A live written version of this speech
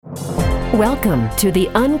Welcome to the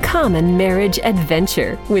Uncommon Marriage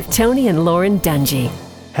Adventure with Tony and Lauren Dungy.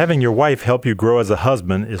 Having your wife help you grow as a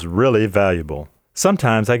husband is really valuable.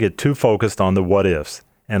 Sometimes I get too focused on the what-ifs,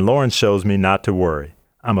 and Lauren shows me not to worry.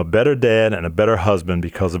 I'm a better dad and a better husband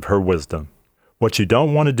because of her wisdom. What you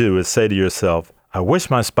don't want to do is say to yourself, I wish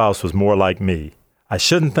my spouse was more like me. I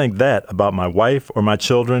shouldn't think that about my wife or my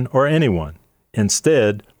children or anyone.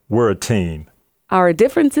 Instead, we're a team. Our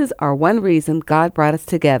differences are one reason God brought us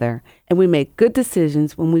together, and we make good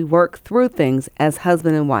decisions when we work through things as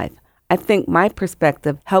husband and wife. I think my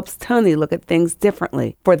perspective helps Tony look at things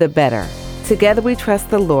differently for the better. Together we trust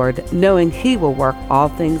the Lord, knowing He will work all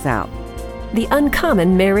things out. The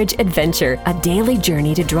Uncommon Marriage Adventure, a daily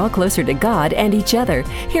journey to draw closer to God and each other.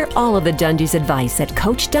 Hear all of the Dungy's advice at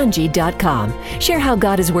CoachDungy.com. Share how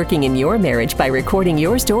God is working in your marriage by recording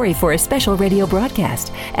your story for a special radio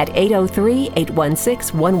broadcast at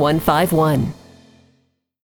 803-816-1151.